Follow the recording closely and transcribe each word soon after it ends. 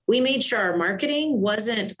we made sure our marketing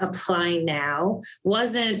wasn't apply now,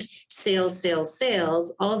 wasn't sales, sales,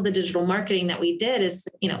 sales. All of the digital marketing that we did is,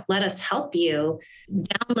 let us help you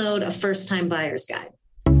download a first-time buyer's guide.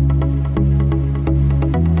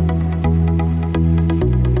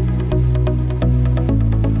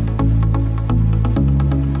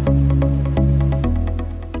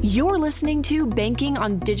 You're listening to Banking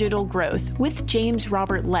on Digital Growth with James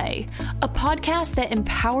Robert Lay, a podcast that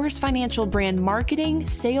empowers financial brand marketing,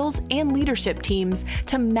 sales, and leadership teams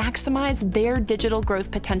to maximize their digital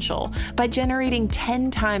growth potential by generating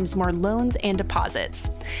 10 times more loans and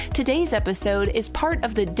deposits. Today's episode is part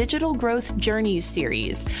of the Digital Growth Journeys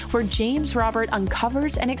series, where James Robert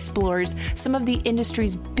uncovers and explores some of the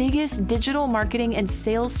industry's biggest digital marketing and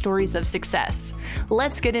sales stories of success.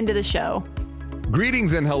 Let's get into the show.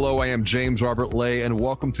 Greetings and hello, I am James Robert Lay, and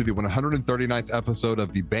welcome to the 139th episode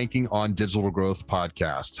of the Banking on Digital Growth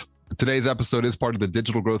podcast. Today's episode is part of the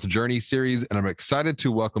Digital Growth Journey series, and I'm excited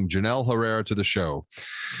to welcome Janelle Herrera to the show.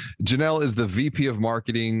 Janelle is the VP of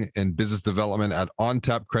Marketing and Business Development at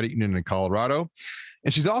OnTap Credit Union in Colorado,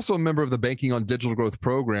 and she's also a member of the Banking on Digital Growth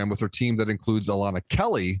program with her team that includes Alana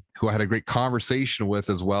Kelly, who I had a great conversation with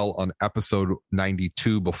as well on episode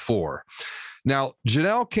 92 before. Now,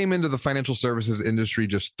 Janelle came into the financial services industry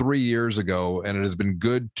just 3 years ago, and it has been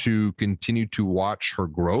good to continue to watch her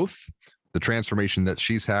growth, the transformation that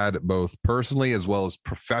she's had both personally as well as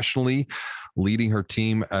professionally, leading her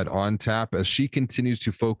team at OnTap as she continues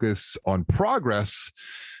to focus on progress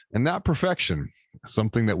and not perfection,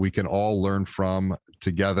 something that we can all learn from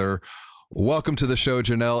together. Welcome to the show,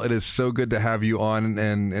 Janelle. It is so good to have you on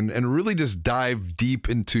and really just dive deep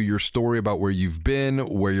into your story about where you've been,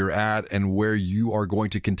 where you're at, and where you are going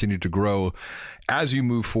to continue to grow as you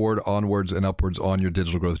move forward, onwards and upwards on your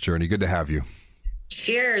digital growth journey. Good to have you.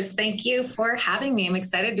 Cheers. Thank you for having me. I'm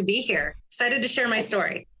excited to be here. Excited to share my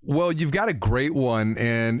story. Well, you've got a great one,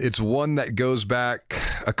 and it's one that goes back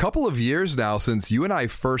a couple of years now since you and I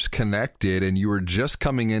first connected and you were just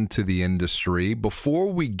coming into the industry. Before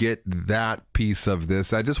we get that piece of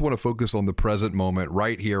this, I just want to focus on the present moment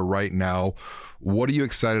right here, right now. What are you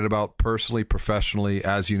excited about personally, professionally?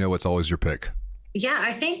 As you know, it's always your pick. Yeah,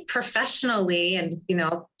 I think professionally, and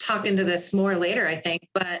I'll talk into this more later, I think,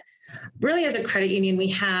 but really as a credit union, we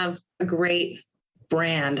have a great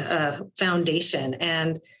brand, foundation.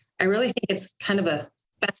 And I really think it's kind of a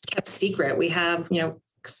best kept secret. We have,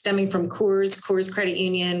 stemming from Coors Credit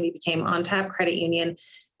Union, we became OnTap Credit Union,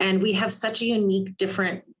 and we have such a unique,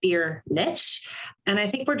 different beer niche. And I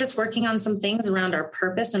think we're just working on some things around our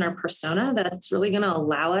purpose and our persona that's really going to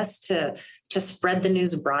allow us to spread the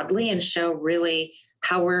news broadly and show really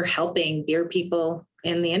how we're helping beer people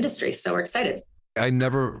in the industry. So we're excited. I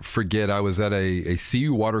never forget, I was at a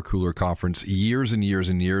CU water cooler conference years and years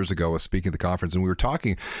and years ago. I was speaking at the conference and we were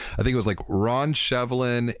talking, I think it was like Ron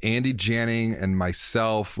Shevlin, Andy Janning, and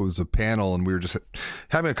myself. It was a panel and we were just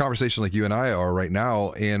having a conversation like you and I are right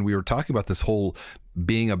now. And we were talking about this whole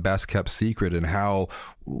being a best kept secret and how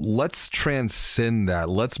let's transcend that.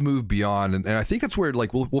 Let's move beyond. And I think that's where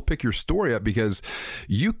we'll pick your story up because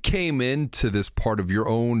you came into this part of your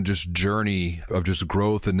own just journey of just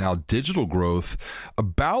growth and now digital growth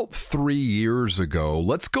about 3 years ago.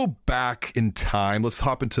 Let's go back in time. Let's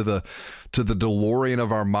hop into the DeLorean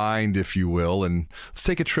of our mind, if you will, and let's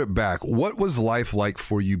take a trip back. What was life like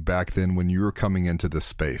for you back then when you were coming into this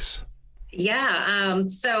space? Yeah.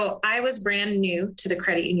 So I was brand new to the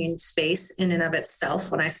credit union space in and of itself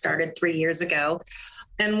when I started 3 years ago.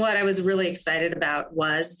 And what I was really excited about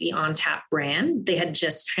was the OnTap brand. They had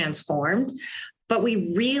just transformed, but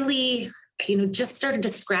we really, just started to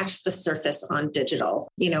scratch the surface on digital,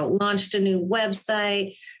 launched a new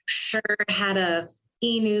website, had a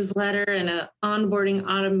e-newsletter and a onboarding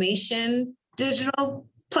automation digital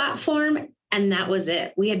platform. And that was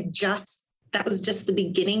it. That was just the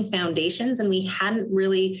beginning foundations. And we hadn't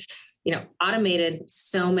really, automated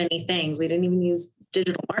so many things. We didn't even use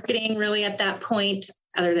digital marketing really at that point,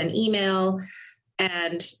 other than email.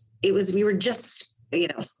 And we were just,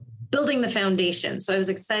 building the foundation. So I was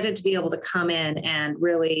excited to be able to come in and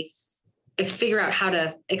really figure out how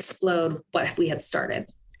to explode what we had started.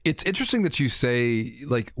 It's interesting that you say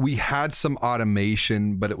we had some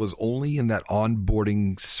automation, but it was only in that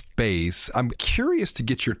onboarding space. I'm curious to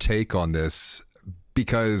get your take on this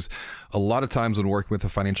because a lot of times when working with a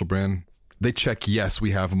financial brand, they check, yes, we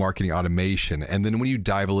have marketing automation. And then when you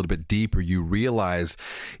dive a little bit deeper, you realize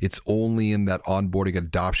it's only in that onboarding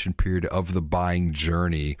adoption period of the buying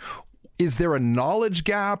journey. Is there a knowledge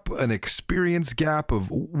gap, an experience gap of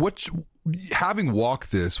having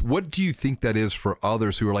walked this, what do you think that is for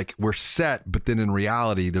others who are like, we're set, but then in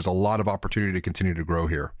reality, there's a lot of opportunity to continue to grow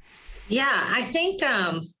here? Yeah, I think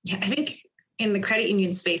in the credit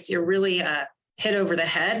union space, you're really hit over the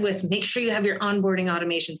head with make sure you have your onboarding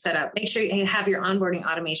automation set up. Make sure you have your onboarding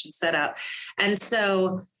automation set up. And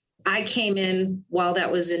so I came in while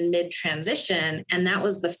that was in mid-transition, and that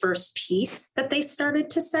was the first piece that they started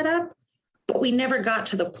to set up. But we never got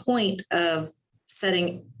to the point of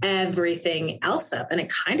setting everything else up. And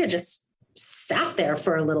it kind of just sat there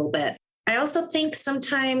for a little bit. I also think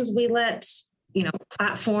sometimes we let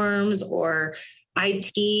platforms or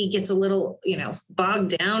IT gets a little,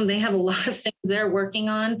 bogged down. They have a lot of things they're working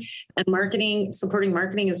on, and supporting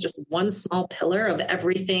marketing is just one small pillar of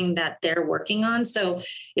everything that they're working on. So,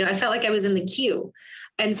 I felt like I was in the queue.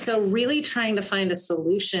 And so really trying to find a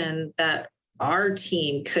solution that our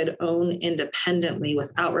team could own independently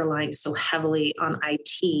without relying so heavily on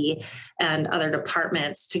IT and other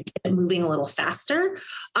departments to get moving a little faster.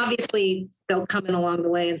 Obviously, they'll come in along the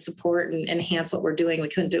way and support and enhance what we're doing. We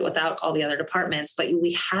couldn't do it without all the other departments, but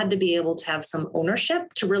we had to be able to have some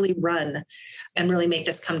ownership to really run and really make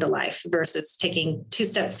this come to life versus taking 2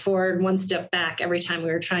 steps forward, 1 step back every time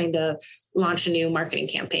we were trying to launch a new marketing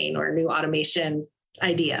campaign or a new automation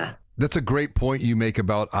idea. That's a great point you make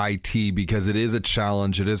about IT, because it is a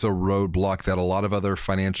challenge. It is a roadblock that a lot of other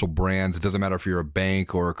financial brands, it doesn't matter if you're a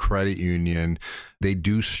bank or a credit union, they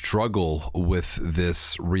do struggle with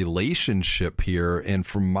this relationship here. And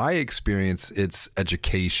from my experience, it's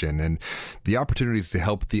education and the opportunities to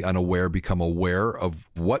help the unaware become aware of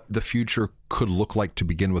what the future could look like to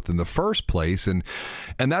begin with in the first place. And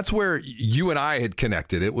that's where you and I had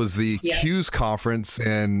connected. It was the Q's conference,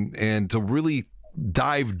 and to really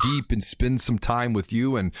dive deep and spend some time with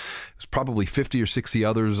you, and it was probably 50 or 60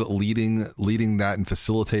 others leading that and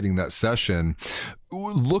facilitating that session.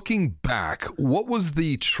 Looking back, what was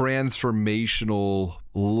the transformational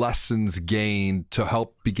lessons gained to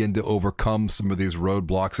help begin to overcome some of these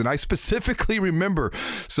roadblocks? And I specifically remember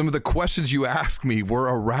some of the questions you asked me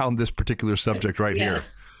were around this particular subject right here.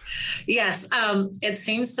 Yes. It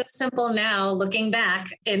seems so simple now looking back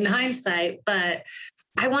in hindsight, but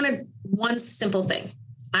I wanted one simple third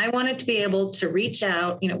I wanted to be able to reach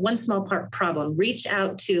out, one small problem, reach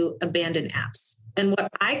out to abandoned apps. And what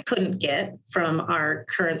I couldn't get from our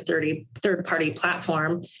current third-party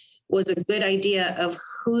platform was a good idea of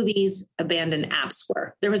who these abandoned apps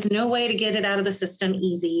were. There was no way to get it out of the system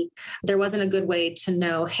easy. There wasn't a good way to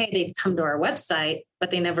know, hey, they'd come to our website,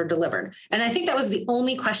 but they never delivered. And I think that was the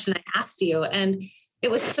only question I asked you. And it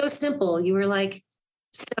was so simple. You were like,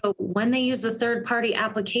 so when they use the third-party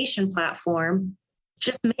application platform,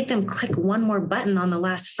 just make them click one more button on the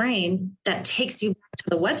last frame that takes you back to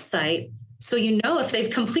the website so you know if they've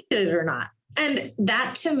completed it or not. And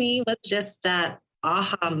that to me was just that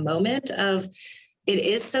aha moment of it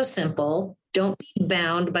is so simple. Don't be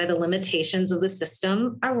bound by the limitations of the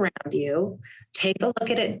system around you. Take a look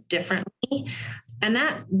at it differently. And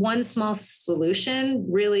that one small solution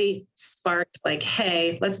really sparked like,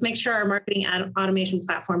 hey, let's make sure our marketing automation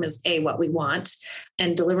platform is A, what we want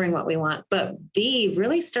and delivering what we want, but B,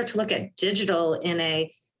 really start to look at digital in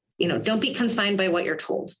a, don't be confined by what you're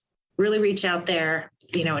told. Really reach out there,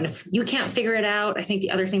 and if you can't figure it out, I think the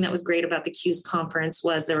other thing that was great about the Q's conference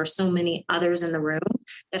was there were so many others in the room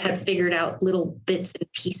that had figured out little bits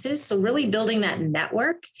and pieces. So really building that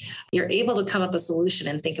network, you're able to come up with a solution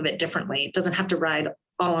and think of it differently. It doesn't have to ride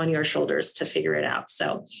all on your shoulders to figure it out.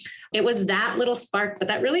 So it was that little spark, but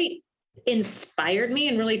that really inspired me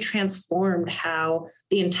and really transformed how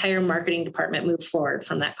the entire marketing department moved forward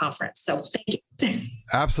from that conference. So thank you.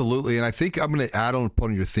 Absolutely. And I think I'm going to add on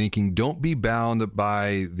your thinking. Don't be bound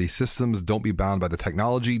by the systems. Don't be bound by the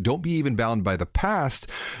technology. Don't be even bound by the past.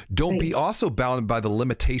 Don't be also bound by the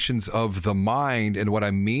limitations of the mind. And what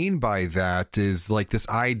I mean by that is like this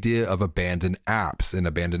idea of abandoned apps and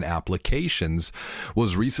abandoned applications.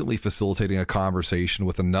 Was recently facilitating a conversation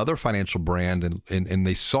with another financial brand, and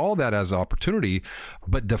they saw that as an opportunity,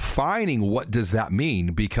 but defining what does that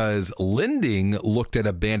mean? Because lending looked at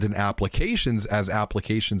abandoned applications as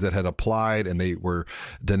applications that had applied and they were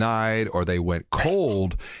denied or they went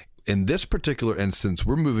cold. In this particular instance,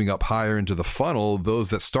 we're moving up higher into the funnel, those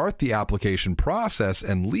that start the application process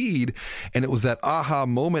and lead. And it was that aha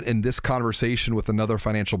moment in this conversation with another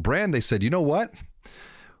financial brand. They said, you know what?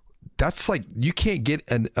 That's like, you can't get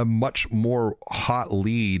a much more hot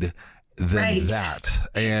lead than that.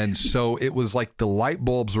 And so it was like the light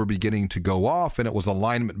bulbs were beginning to go off, and it was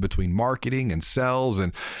alignment between marketing and sales.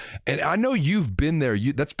 And I know you've been there.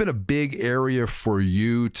 That's been a big area for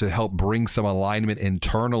you to help bring some alignment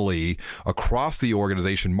internally across the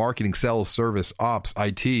organization: marketing, sales, service, ops,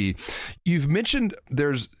 IT. You've mentioned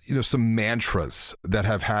there's, some mantras that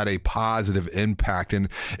have had a positive impact, and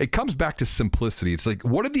it comes back to simplicity. It's like,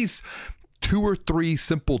 what are these 2 or 3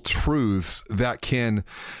 simple truths that can,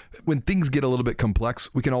 when things get a little bit complex,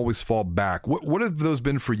 we can always fall back? What have those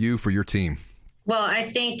been for you, for your team? Well, I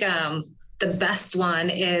think the best one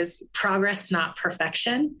is progress, not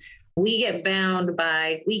perfection. We get bound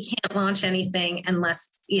by, we can't launch anything unless,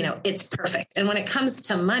 it's perfect. And when it comes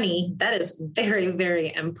to money, that is very,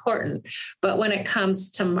 very important. But when it comes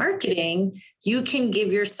to marketing, you can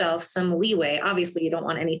give yourself some leeway. Obviously, you don't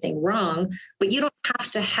want anything wrong, but you don't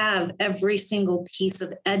have to have every single piece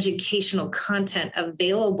of educational content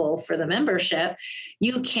available for the membership.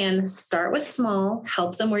 You can start with small,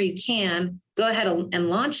 help them where you can, go ahead and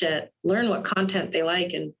launch it, learn what content they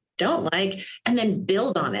like and don't like, and then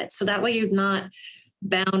build on it. So that way you're not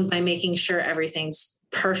bound by making sure everything's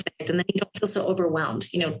perfect. And then you don't feel so overwhelmed.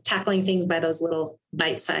 Tackling things by those little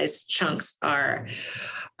bite-sized chunks are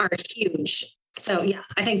huge. So yeah,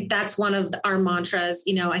 I think that's one of our mantras.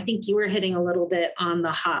 I think you were hitting a little bit on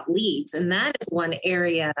the hot leads, and that is one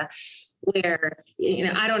area where,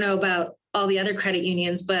 I don't know about all the other credit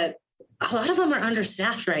unions, but a lot of them are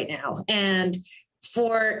understaffed right now. And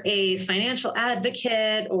for a financial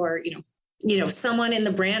advocate or, someone in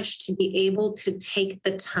the branch to be able to take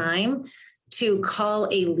the time to call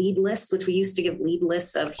a lead list, which we used to give lead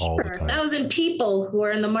lists of, here are 1,000 people who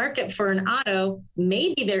are in the market for an auto.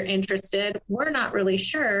 Maybe they're interested. We're not really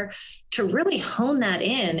sure, to really hone that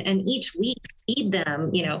in. And each week feed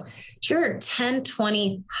them, here are 10,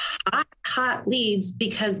 20 hot leads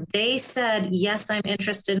because they said, yes, I'm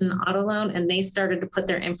interested in an auto loan. And they started to put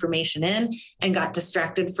their information in and got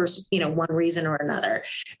distracted for, one reason or another.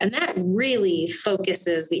 And that really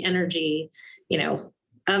focuses the energy,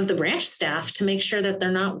 of the branch staff to make sure that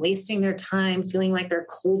they're not wasting their time feeling like they're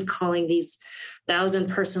cold calling these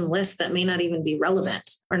 1,000-person lists that may not even be relevant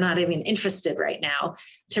or not even interested right now,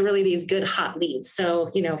 to really these good hot leads. So,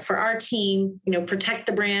 for our team, protect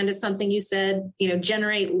the brand is something you said,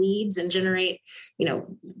 generate leads and generate,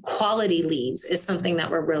 quality leads is something that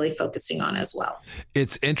we're really focusing on as well.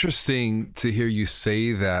 It's interesting to hear you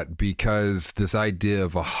say that, because this idea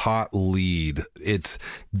of a hot lead,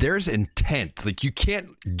 there's intent. Like, you can't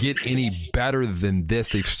get any better than this.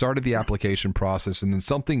 They've started the application process and then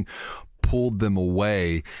something pulled them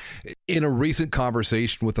away. In a recent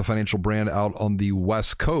conversation with a financial brand out on the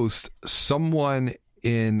West Coast, someone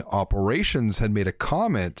in operations had made a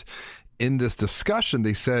comment in this discussion.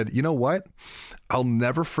 They said, you know what? I'll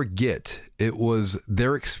never forget.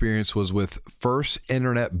 Their experience was with First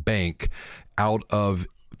Internet Bank out of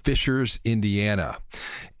Fishers, Indiana.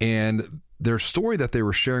 And their story that they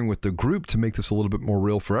were sharing with the group, to make this a little bit more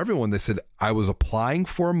real for everyone, they said, I was applying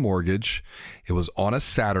for a mortgage. It was on a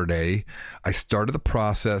Saturday. I started the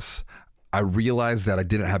process. I realized that I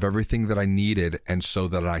didn't have everything that I needed, and so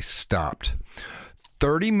that I stopped.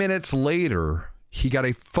 30 minutes later, he got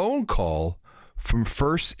a phone call from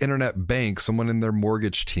First Internet Bank, someone in their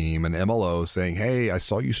mortgage team, an MLO, saying, hey, I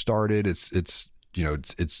saw you started. It's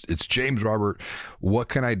James Robert. What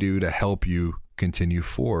can I do to help you continue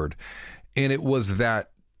forward? And it was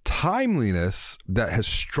that timeliness that has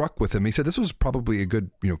struck with him. He said this was probably a good,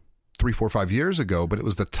 3, 4, 5 years ago, but it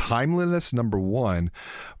was the timeliness, number one,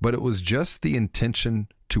 but it was just the intention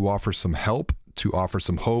to offer some help, to offer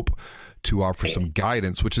some hope, to offer some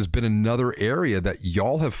guidance, which has been another area that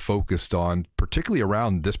y'all have focused on, particularly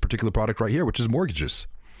around this particular product right here, which is mortgages.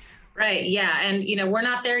 Right. Yeah. And, we're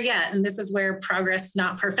not there yet. And this is where progress,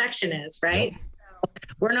 not perfection is, right? Yep.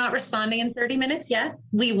 We're not responding in 30 minutes yet.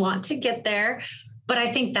 We want to get there, but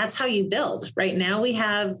I think that's how you build. Right now we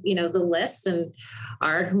have, the lists, and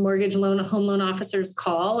our mortgage loan, home loan officers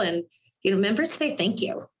call, and, members say thank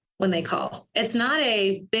you when they call. It's not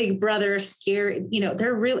a big brother scare.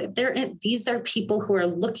 These are people who are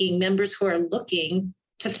looking, members who are looking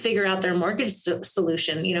to figure out their mortgage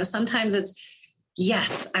solution. Sometimes it's,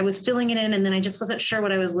 yes, I was filling it in and then I just wasn't sure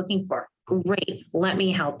what I was looking for. Great. Let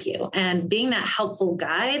me help you. And being that helpful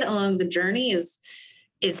guide along the journey is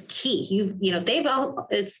key.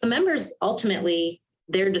 It's the members, ultimately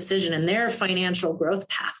their decision and their financial growth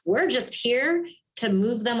path. We're just here to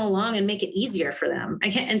move them along and make it easier for them.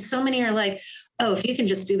 And so many are like, oh, if you can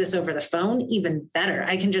just do this over the phone, even better.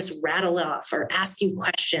 I can just rattle off or ask you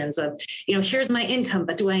questions of, here's my income,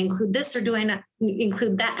 but do I include this or do I not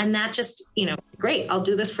include that? And that just, great, I'll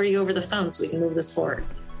do this for you over the phone so we can move this forward.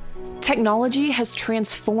 Technology has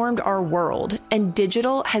transformed our world, and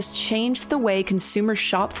digital has changed the way consumers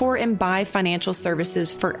shop for and buy financial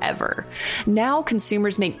services forever. Now,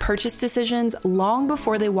 consumers make purchase decisions long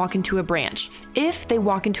before they walk into a branch, if they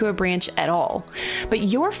walk into a branch at all. But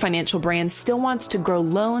your financial brand still wants to grow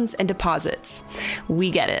loans and deposits. We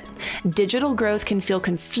get it. Digital growth can feel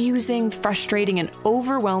confusing, frustrating, and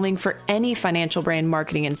overwhelming for any financial brand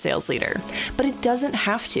marketing and sales leader. But it doesn't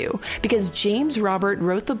have to, because James Robert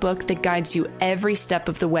wrote the book that guides you every step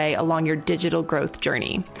of the way along your digital growth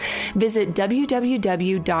journey. Visit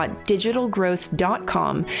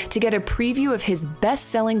www.digitalgrowth.com to get a preview of his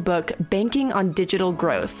best-selling book, Banking on Digital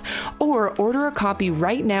Growth, or order a copy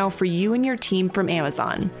right now for you and your team from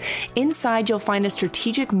Amazon. Inside, you'll find a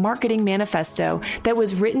strategic marketing manifesto that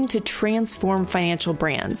was written to transform financial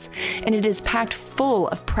brands, and it is packed full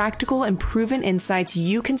of practical and proven insights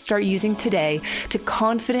you can start using today to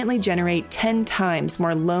confidently generate 10 times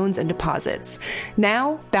more loans and deposits.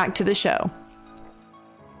 Now, back to the show.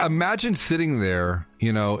 Imagine sitting there,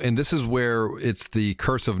 and this is where it's the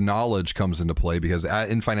curse of knowledge comes into play, because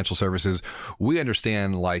in financial services, we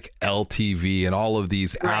understand like LTV and all of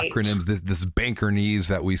these acronyms, this bankernese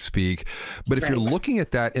that we speak. But if you're looking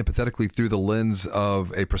at that empathetically through the lens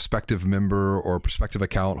of a prospective member or prospective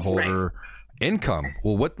account holder, income,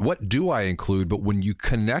 well, what do I include? But when you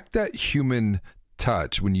connect that human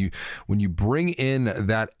touch, when you bring in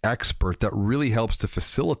that expert that really helps to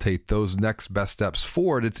facilitate those next best steps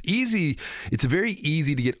forward, it's very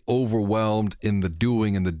easy to get overwhelmed in the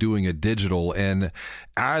doing of digital. And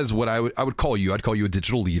as what I would call you, I'd call you a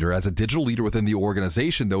digital leader. As a digital leader within the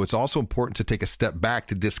organization, though, it's also important to take a step back,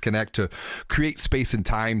 to disconnect, to create space and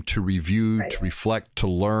time to review, to reflect, to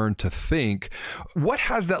learn, to think. What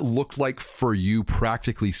has that looked like for you,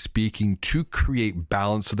 practically speaking, to create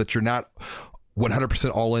balance so that you're not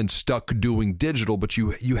 100% all in, stuck doing digital, but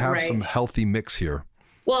you have some healthy mix here?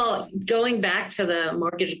 Well, going back to the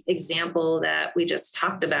mortgage example that we just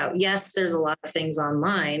talked about, yes, there's a lot of things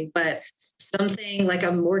online, but something like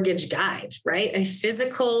a mortgage guide, right? A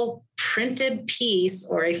physical printed piece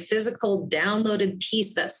or a physical downloaded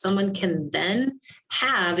piece that someone can then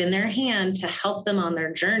have in their hand to help them on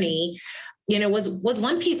their journey, was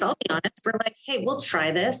one piece. I'll be honest. We're like, hey, we'll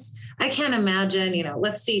try this. I can't imagine,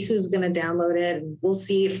 let's see who's going to download it, and we'll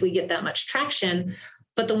see if we get that much traction.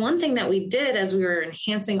 But the one thing that we did as we were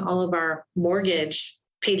enhancing all of our mortgage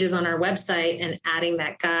pages on our website and adding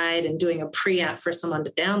that guide and doing a pre-app for someone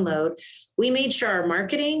to download, we made sure our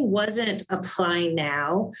marketing wasn't apply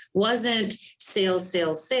now, wasn't sales.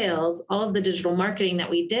 All of the digital marketing that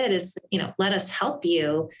we did is, let us help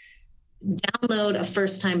you download a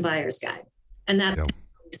first-time buyer's guide. And that's how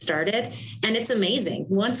we started. And it's amazing.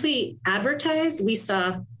 Once we advertised, we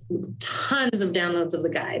saw tons of downloads of the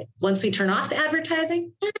guide. Once we turn off the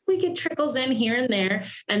advertising, we get trickles in here and there,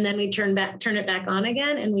 and then we turn it back on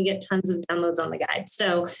again, and we get tons of downloads on the guide.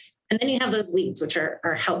 So, and then you have those leads, which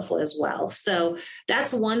are helpful as well. So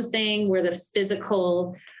that's one thing where the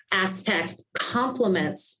physical aspect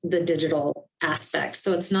complements the digital aspect.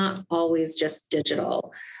 So it's not always just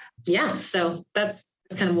digital. Yeah. So that's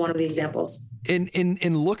kind of one of the examples.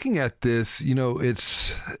 In looking at this,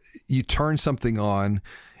 it's, you turn something on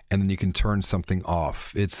and then you can turn something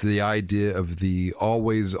off. It's the idea of the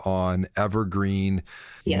always on evergreen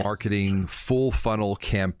marketing, full funnel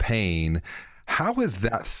campaign. How is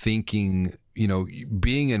that thinking,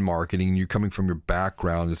 being in marketing, you're coming from your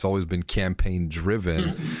background, it's always been campaign driven.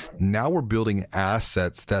 Mm-hmm. Now we're building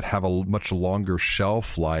assets that have a much longer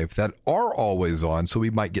shelf life that are always on. So we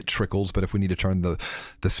might get trickles, but if we need to turn the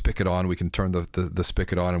spigot on, we can turn the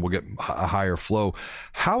spigot on and we'll get a higher flow.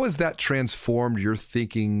 How has that transformed your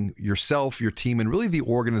thinking, yourself, your team, and really the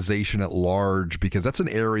organization at large? Because that's an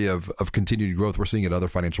area of continued growth we're seeing at other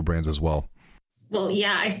financial brands as well. Well,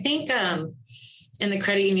 yeah, I think in the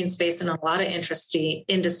credit union space and a lot of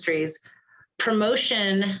industries,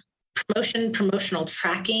 promotional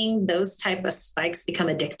tracking, those type of spikes become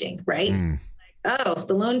addicting, right? Oh,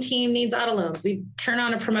 the loan team needs auto loans. We turn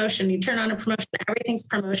on a promotion, everything's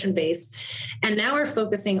promotion based. And now we're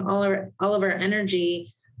focusing all of our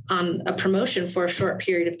energy on a promotion for a short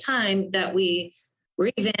period of time that we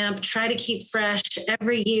revamp, try to keep fresh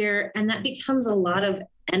every year. And that becomes a lot of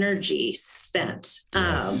energy spent.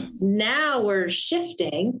 Yes. Now we're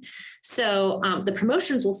shifting. So the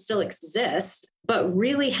promotions will still exist, but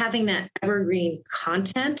really having that evergreen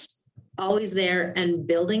content always there and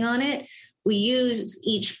building on it. We use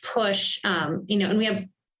each push, and we have,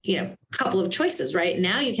 a couple of choices, right?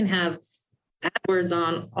 Now you can have AdWords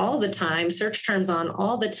on all the time, search terms on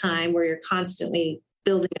all the time, where you're constantly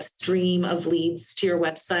building a stream of leads to your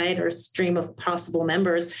website or a stream of possible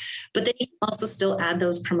members. But then you can also still add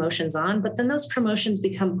those promotions on, but then those promotions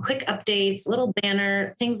become quick updates, little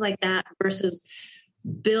banner, things like that, versus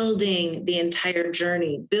building the entire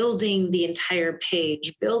journey, building the entire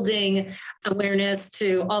page, building awareness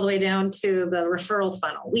to all the way down to the referral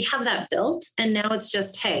funnel. We have that built. And now it's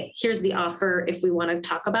just, hey, here's the offer if we want to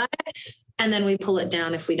talk about it. And then we pull it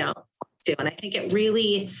down if we don't want to. And I think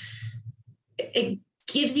it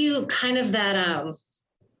gives you kind of that,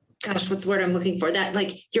 what's the word I'm looking for? That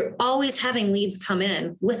like you're always having leads come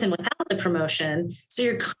in with and without the promotion. So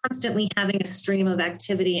you're constantly having a stream of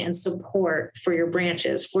activity and support for your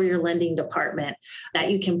branches, for your lending department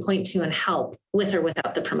that you can point to and help with or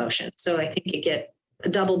without the promotion. So I think you get a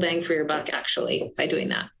double bang for your buck actually by doing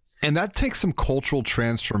that. And that takes some cultural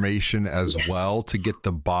transformation as well to get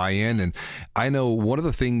the buy-in. And I know one of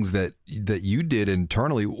the things that you did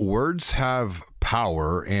internally, words have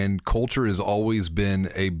power, and culture has always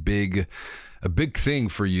been a big thing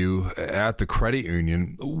for you at the credit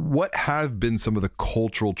union. What have been some of the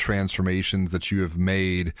cultural transformations that you have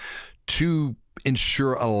made to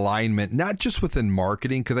ensure alignment, not just within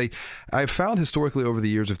marketing? Because I've found historically over the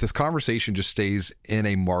years, if this conversation just stays in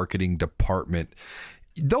a marketing department,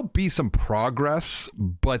 there'll be some progress,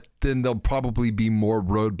 but then there'll probably be more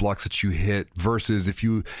roadblocks that you hit versus if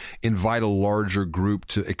you invite a larger group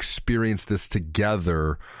to experience this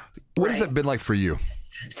together. What has that been like for you?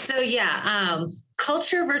 So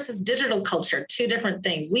culture versus digital culture, two different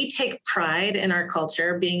things. We take pride in our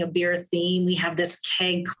culture being a beer theme. We have this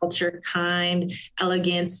KEG culture, kind,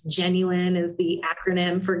 elegance, genuine is the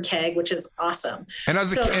acronym for KEG, which is awesome. And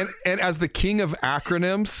as the king of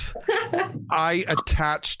acronyms, I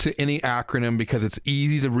attach to any acronym because it's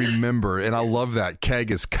easy to remember. And I love that.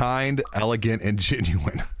 KEG is kind, elegant, and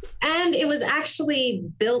genuine. And it was actually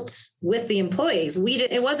built with the employees.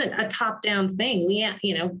 It wasn't a top-down thing.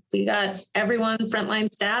 We got everyone,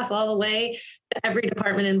 frontline staff, all the way to every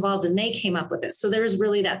department involved, and they came up with this. So there was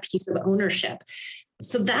really that piece of ownership.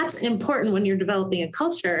 So that's important when you're developing a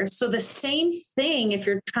culture. So the same thing, if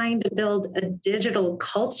you're trying to build a digital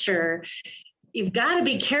culture, you've got to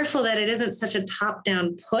be careful that it isn't such a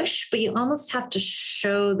top-down push, but you almost have to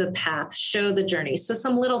show the path, show the journey. So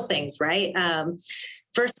some little things, right?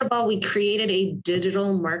 First of all, we created a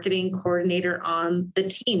digital marketing coordinator on the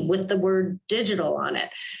team with the word digital on it.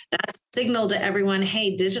 That's a signal to everyone,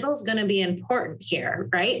 hey, digital is going to be important here,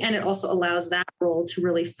 right? And it also allows that role to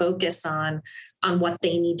really focus on what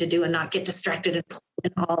they need to do and not get distracted and pulled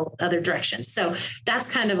in all other directions. So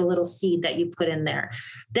that's kind of a little seed that you put in there.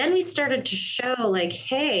 Then we started to show like,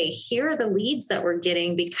 hey, here are the leads that we're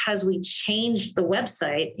getting because we changed the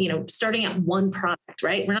website, starting at one product,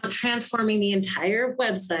 right? We're not transforming the entire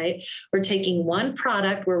website. We're taking one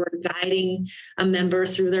product where we're guiding a member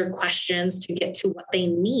through their questions to get to what they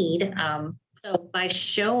need. So by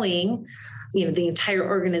showing, the entire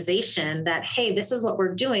organization that, hey, this is what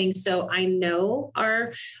we're doing. So I know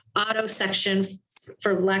our auto section,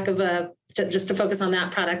 for lack of just to focus on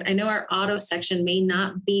that product, I know our auto section may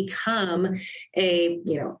not become a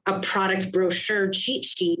product brochure cheat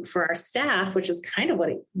sheet for our staff, which is kind of what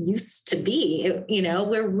it used to be.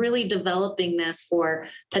 We're really developing this for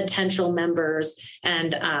potential members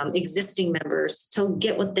and existing members to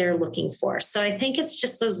get what they're looking for. So I think it's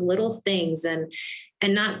just those little things and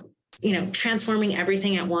not, transforming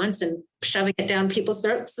everything at once and shoving it down people's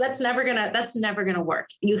throats. That's never gonna work.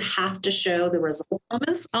 You have to show the result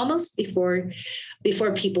almost before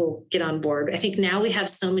people get on board. I think now we have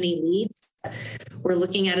so many leads. We're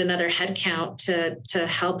looking at another headcount to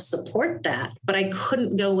help support that. But I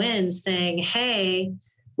couldn't go in saying, hey,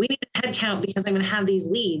 we need a headcount because I'm going to have these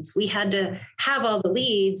leads. We had to have all the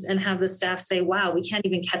leads and have the staff say, wow, we can't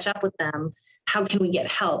even catch up with them. How can we get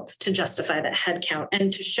help to justify that headcount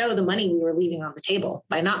and to show the money we were leaving on the table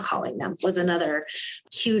by not calling them was another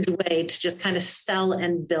huge way to just kind of sell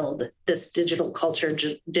and build this digital culture,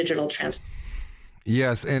 digital transformation.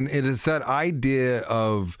 Yes. And it is that idea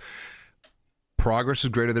of progress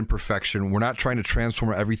is greater than perfection. We're not trying to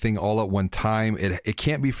transform everything all at one time. It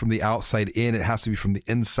can't be from the outside in. It has to be from the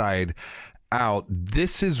inside out.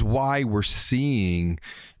 This is why we're seeing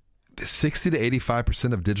 60 to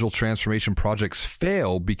 85% of digital transformation projects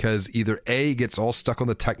fail, because either A, gets all stuck on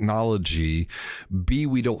the technology, B,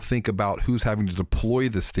 we don't think about who's having to deploy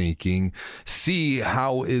this thinking, C,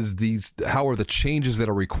 how are the changes that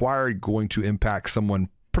are required going to impact someone,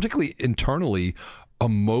 particularly internally,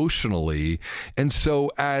 emotionally. And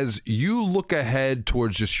so as you look ahead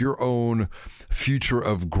towards just your own future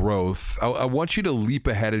of growth, I want you to leap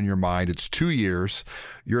ahead in your mind. It's 2 years.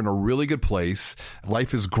 You're in a really good place.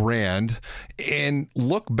 Life is grand. And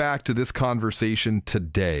look back to this conversation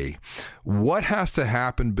today. What has to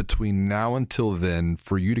happen between now until then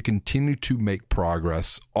for you to continue to make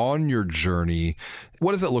progress on your journey?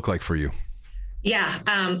 What does that look like for you? Yeah.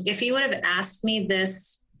 If you would have asked me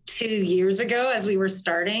this 2 years ago, as we were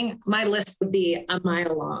starting, my list would be a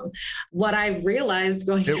mile long. What I realized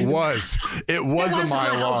going it was a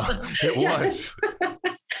mile long. It was.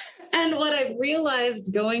 And what I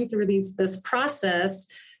realized going through this process,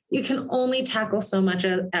 you can only tackle so much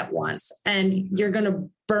at once, and you're going to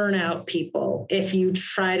burn out people if you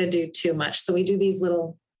try to do too much. So we do these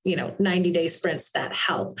little 90-day sprints that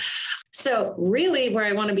help. So really where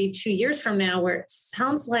I want to be 2 years from now, where it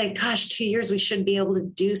sounds like, gosh, 2 years, we should be able to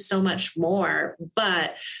do so much more.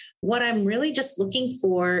 But what I'm really just looking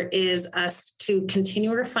for is us to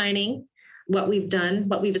continue refining what we've done,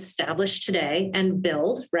 what we've established today, and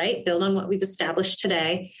build on what we've established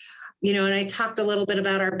today. And I talked a little bit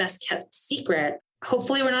about our best kept secret.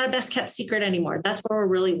 Hopefully we're not a best kept secret anymore. That's where we're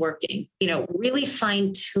really working, really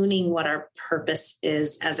fine tuning what our purpose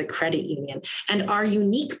is as a credit union, and our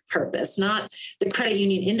unique purpose, not the credit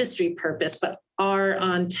union industry purpose, but our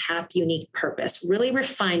OnTap unique purpose, really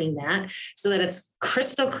refining that so that it's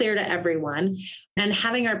crystal clear to everyone, and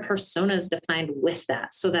having our personas defined with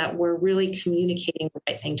that so that we're really communicating the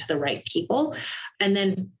right thing to the right people, and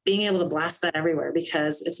then being able to blast that everywhere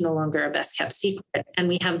because it's no longer a best kept secret. And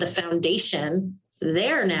we have the foundation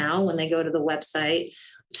there now when they go to the website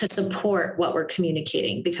to support what we're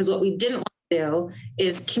communicating, because what we didn't want to do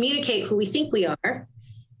is communicate who we think we are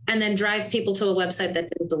and then drive people to a website that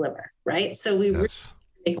didn't deliver, right? So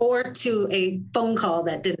or to a phone call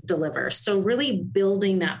that didn't deliver. So really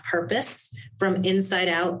building that purpose from inside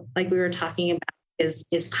out, like we were talking about,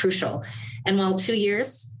 is crucial. And while 2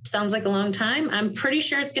 years sounds like a long time, I'm pretty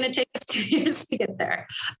sure it's going to take us 2 years to get there.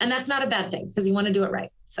 And that's not a bad thing because you want to do it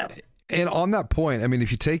right. So. And on that point, I mean,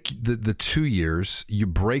 if you take the 2 years, you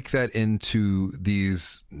break that into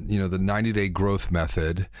these, the 90-day growth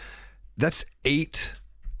method, that's 8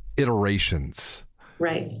 iterations.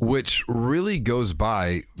 Right. Which really goes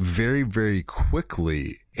by very, very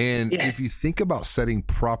quickly. And yes. If you think about setting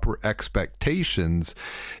proper expectations,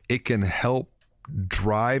 it can help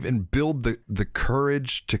drive and build the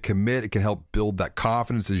courage to commit. It can help build that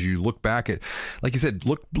confidence as you look back at, like you said,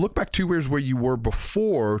 look back 2 years where you were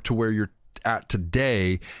before to where you're at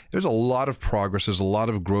today. There's a lot of progress. There's a lot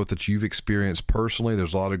of growth that you've experienced personally.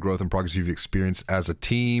 There's a lot of growth and progress you've experienced as a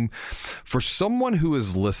team. For someone who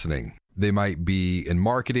is listening, they might be in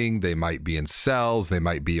marketing, they might be in sales, they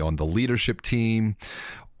might be on the leadership team.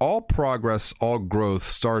 All progress, all growth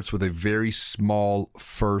starts with a very small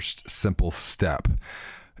first simple step.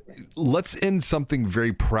 Let's end something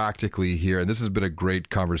very practically here. And this has been a great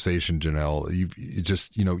conversation, Janelle. You've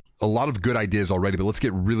just, a lot of good ideas already, but let's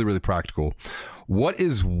get really, really practical. What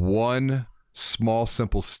is one small,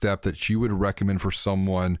 simple step that you would recommend for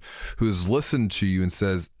someone who's listened to you and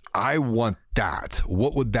says, I want that?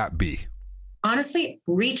 What would that be? Honestly,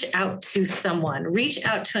 reach out to someone, reach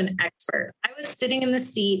out to an expert. I was sitting in the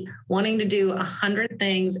seat wanting to do 100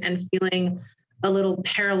 things and feeling a little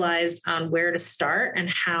paralyzed on where to start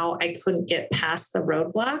and how I couldn't get past the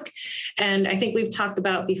roadblock. And I think we've talked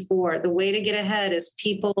about before, the way to get ahead is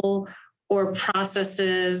people or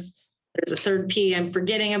processes. There's a third P I'm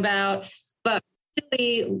forgetting about, but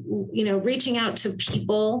really, reaching out to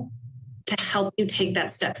people to help you take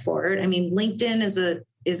that step forward. I mean, LinkedIn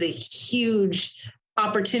is a huge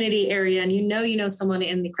opportunity area. And you know someone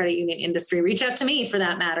in the credit union industry, reach out to me for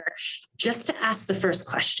that matter, just to ask the first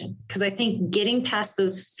question. Because I think getting past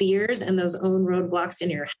those fears and those own roadblocks in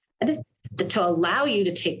your head to allow you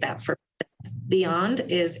to take that first step beyond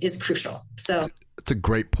is crucial. So it's a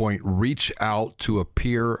great point. Reach out to a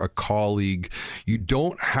peer, a colleague. You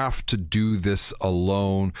don't have to do this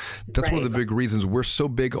alone. That's right. One of the big reasons we're so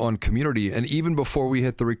big on community. And even before we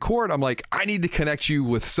hit the record, I'm like, I need to connect you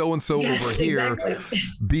with so-and-so over here, exactly.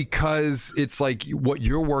 Because it's like what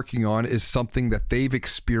you're working on is something that they've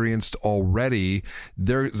experienced already.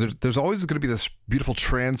 There's always going to be this beautiful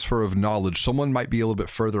transfer of knowledge. Someone might be a little bit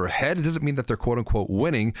further ahead. It doesn't mean that they're quote unquote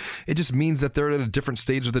winning. It just means that they're at a different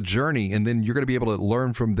stage of the journey. And then you're going to be able to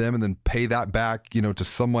learn from them and then pay that back, to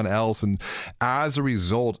someone else. And as a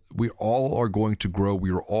result, we all are going to grow.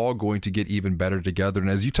 We are all going to get even better together. And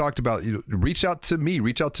as you talked about, reach out to me,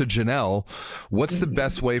 reach out to Janelle. What's the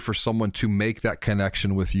best way for someone to make that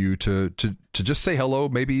connection with you, to just say hello,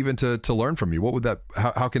 maybe even to learn from you? What would that,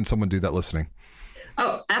 how can someone do that listening?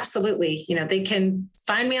 Oh, absolutely. They can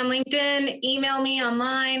find me on LinkedIn, email me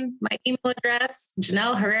online. My email address,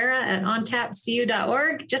 Janelle Herrera at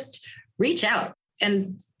ontapcu.org. Just reach out.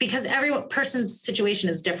 And because every person's situation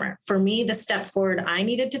is different. For me, the step forward I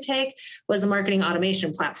needed to take was the marketing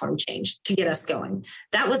automation platform change to get us going.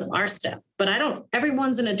 That was our step, but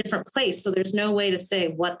everyone's in a different place. So there's no way to say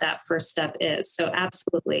what that first step is. So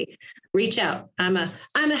absolutely reach out. I'm a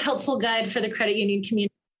helpful guide for the credit union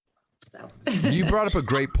community. So you brought up a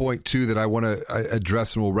great point too that I want to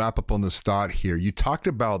address, and we'll wrap up on this thought here. You talked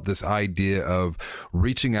about this idea of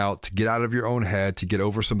reaching out to get out of your own head, to get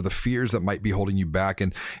over some of the fears that might be holding you back.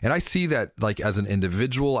 And I see that like as an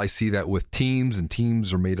individual, I see that with teams, and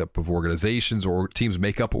teams are made up of organizations, or teams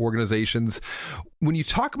make up organizations. When you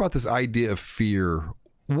talk about this idea of fear,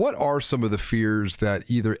 what are some of the fears that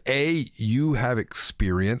either A, you have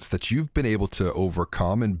experienced that you've been able to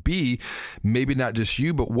overcome, and B, maybe not just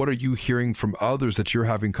you, but what are you hearing from others that you're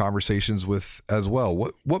having conversations with as well?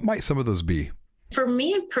 What might some of those be? For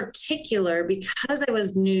me in particular, because I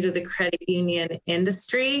was new to the credit union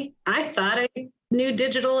industry, I thought I knew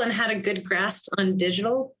digital and had a good grasp on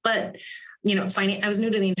digital, but I was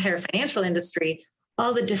new to the entire financial industry.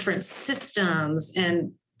 All the different systems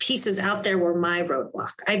and pieces out there were my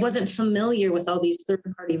roadblock. I wasn't familiar with all these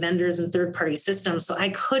third-party vendors and third-party systems, so I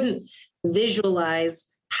couldn't visualize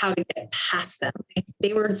how to get past them.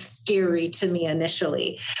 They were scary to me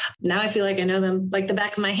initially. Now I feel like I know them like the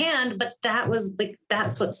back of my hand, but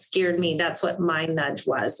that's what scared me. That's what my nudge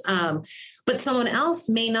was. But someone else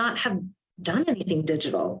may not have done anything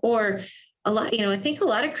digital, or I think a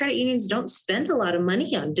lot of credit unions don't spend a lot of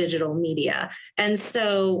money on digital media. And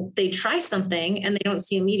so they try something and they don't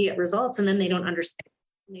see immediate results, and then they don't understand.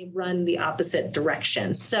 They run the opposite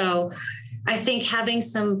direction. So I think having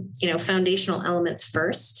some, foundational elements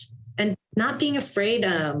first, and not being afraid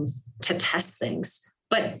to test things,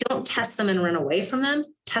 but don't test them and run away from them.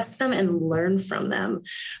 Test them and learn from them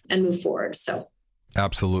and move forward. So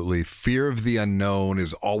absolutely. Fear of the unknown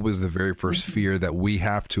is always the very first fear that we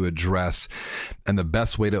have to address. And the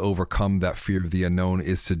best way to overcome that fear of the unknown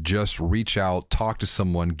is to just reach out, talk to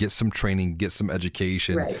someone, get some training, get some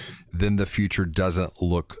education. Right. Then the future doesn't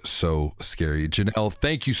look so scary. Janelle,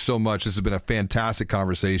 thank you so much. This has been a fantastic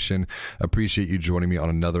conversation. Appreciate you joining me on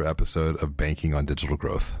another episode of Banking on Digital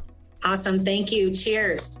Growth. Awesome. Thank you.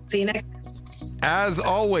 Cheers. See you next time. As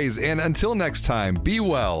always, and until next time, be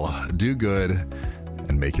well, do good,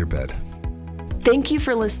 and make your bed. Thank you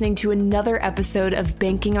for listening to another episode of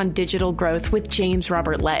Banking on Digital Growth with James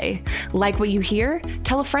Robert Lay. Like what you hear?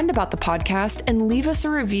 Tell a friend about the podcast and leave us a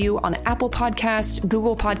review on Apple Podcasts,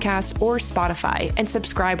 Google Podcasts, or Spotify, and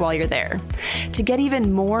subscribe while you're there. To get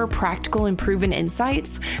even more practical and proven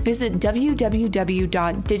insights, visit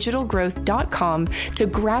www.digitalgrowth.com to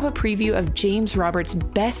grab a preview of James Robert's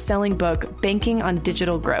best-selling book, Banking on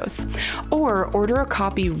Digital Growth, or order a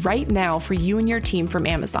copy right now for you and your team from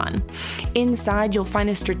Amazon. Inside, you'll find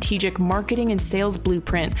a strategic marketing and sales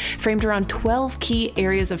blueprint framed around 12 key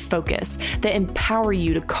areas of focus that empower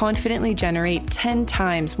you to confidently generate 10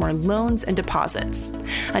 times more loans and deposits.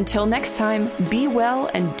 Until next time, be well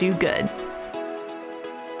and do good.